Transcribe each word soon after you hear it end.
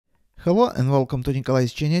Hello and welcome to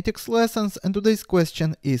Nikolai's genetics lessons, and today's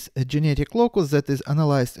question is: a genetic locus that is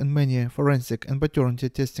analyzed in many forensic and paternity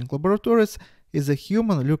testing laboratories is a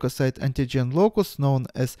human leukocyte antigen locus known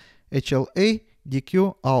as HLA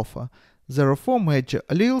DQ alpha. There are 4 major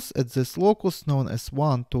alleles at this locus known as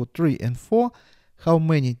 1, 2, 3, and 4. How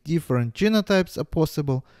many different genotypes are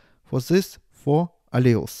possible for these 4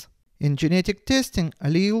 alleles? In genetic testing,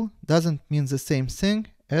 allele doesn't mean the same thing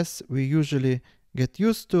as we usually get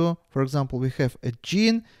used to. For example, we have a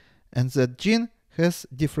gene, and that gene has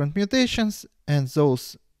different mutations, and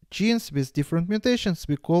those genes with different mutations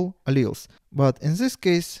we call alleles. But in this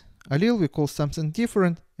case, allele we call something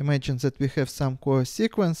different. Imagine that we have some core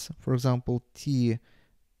sequence, for example T,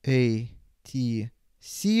 A, T,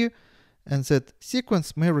 C, and that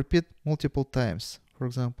sequence may repeat multiple times. For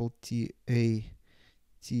example, T, A,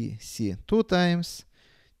 T, C 2 times,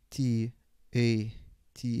 T, A,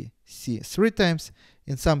 T, C 3 times.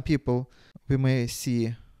 In some people we may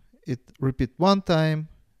see it repeat 1 time,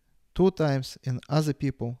 2 times, in other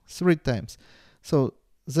people 3 times. So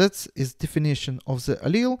that is definition of the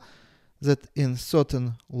allele, that in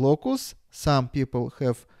certain locus some people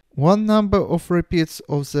have one number of repeats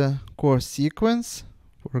of the core sequence,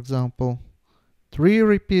 for example 3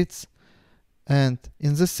 repeats, and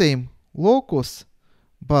in the same locus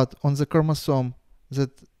but on the chromosome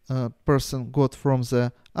that person got from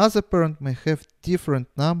the other parent may have different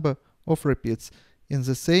number of repeats in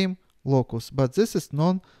the same locus, but this is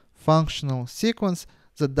non-functional sequence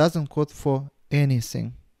that doesn't code for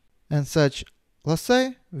anything. And such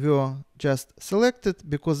loci were just selected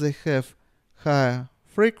because they have higher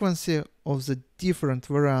frequency of the different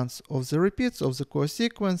variants of the repeats of the core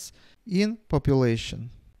sequence in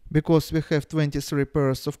population. Because we have 23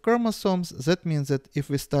 pairs of chromosomes, that means that if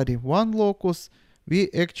we study one locus, we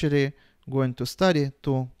actually going to study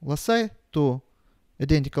 2 loci, 2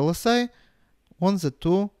 identical loci on the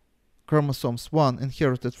 2 chromosomes, one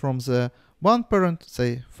inherited from the one parent,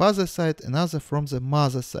 say father side, another from the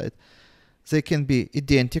mother side. They can be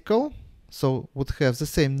identical, so would have the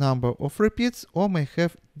same number of repeats, or may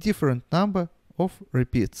have different number of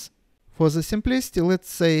repeats. For the simplicity, let's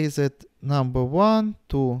say that number 1,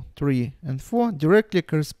 2, 3, and 4 directly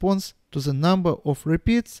corresponds to the number of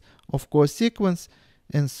repeats of core sequence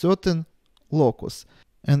in certain locus.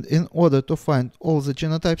 And in order to find all the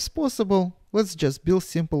genotypes possible, let's just build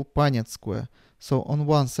simple Punnett square. So on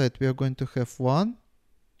one side we are going to have 1,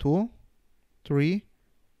 2, 3,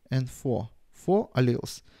 and 4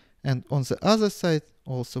 alleles. And on the other side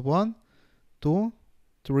also 1, 2,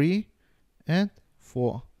 3, and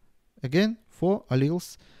 4. Again 4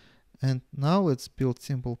 alleles. And now let's build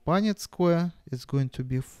simple Punnett square. It's going to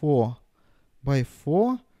be 4 by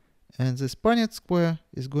 4. And this Punnett square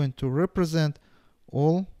is going to represent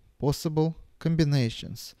all possible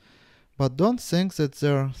combinations. But don't think that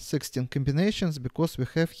there are 16 combinations, because we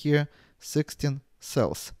have here 16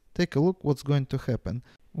 cells. Take a look what's going to happen.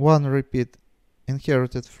 One repeat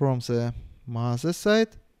inherited from the mother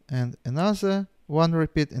side, and another one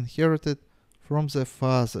repeat inherited from the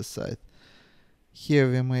father side. Here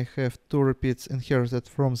we may have 2 repeats inherited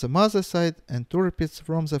from the mother side and 2 repeats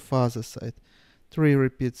from the father side. 3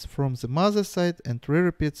 repeats from the mother side and 3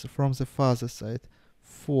 repeats from the father side.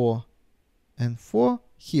 4 and 4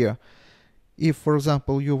 here. If, for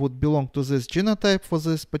example, you would belong to this genotype for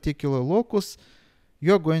this particular locus,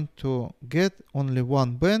 you're going to get only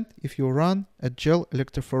one band if you run a gel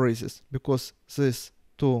electrophoresis, because these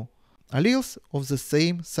 2 alleles of the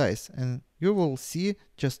same size, and you will see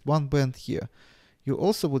just one band here. You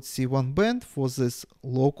also would see one band for this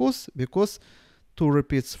locus, because 2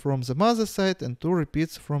 repeats from the mother side and 2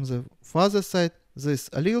 repeats from the father side, these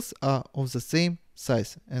alleles are of the same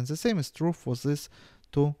size, and the same is true for these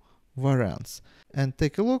 2 variants. And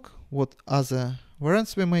take a look what other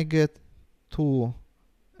variants we may get: 2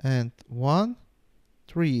 and 1,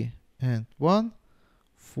 3 and 1,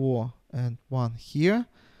 4 and 1 here,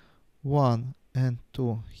 1 and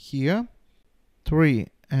 2 here, 3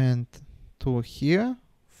 and 2 here,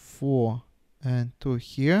 4 and 2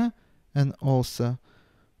 here, and also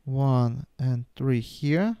 1 and 3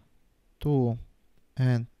 here, 2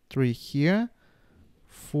 and 3 here,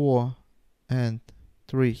 4 and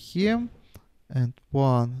 3 here, and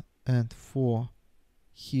 1 and 4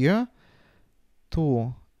 here,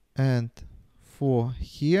 2 and 4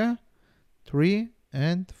 here, 3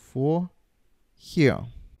 and 4 here.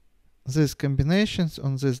 These combinations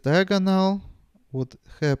on this diagonal would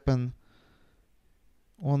happen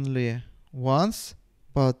only once,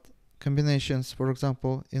 but combinations, for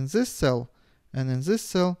example, in this cell and in this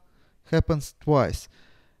cell happens twice.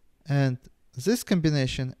 And this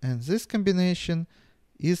combination and this combination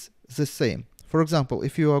is the same. For example,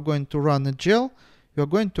 if you are going to run a gel, you are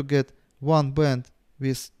going to get one band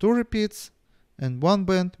with 2 repeats and one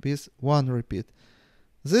band with 1 repeat.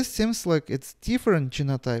 This seems like it's different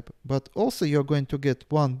genotype, but also you're going to get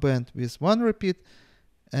one band with 1 repeat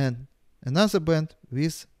and another band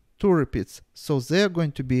with 2 repeats. So they are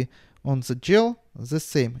going to be on the gel the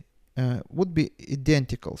same, would be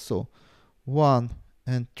identical. So 1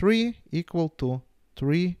 and 3 equal to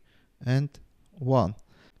 3 and 1.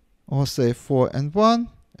 Or say 4 and 1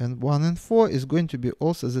 and 4 is going to be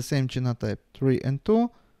also the same genotype. 3 and 2,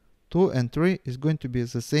 2 and 3 is going to be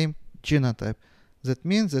the same genotype. That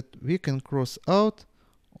means that we can cross out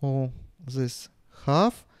all this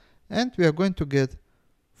half and we are going to get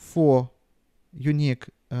 4 unique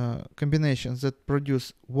combinations that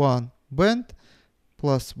produce 1 band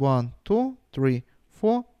plus 1, 2, 3,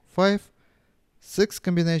 4, 5, 6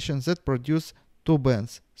 combinations that produce 2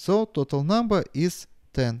 bands. So total number is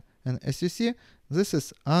 10. And as you see, this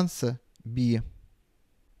is answer B.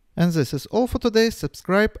 And this is all for today.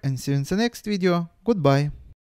 Subscribe and see you in the next video. Goodbye.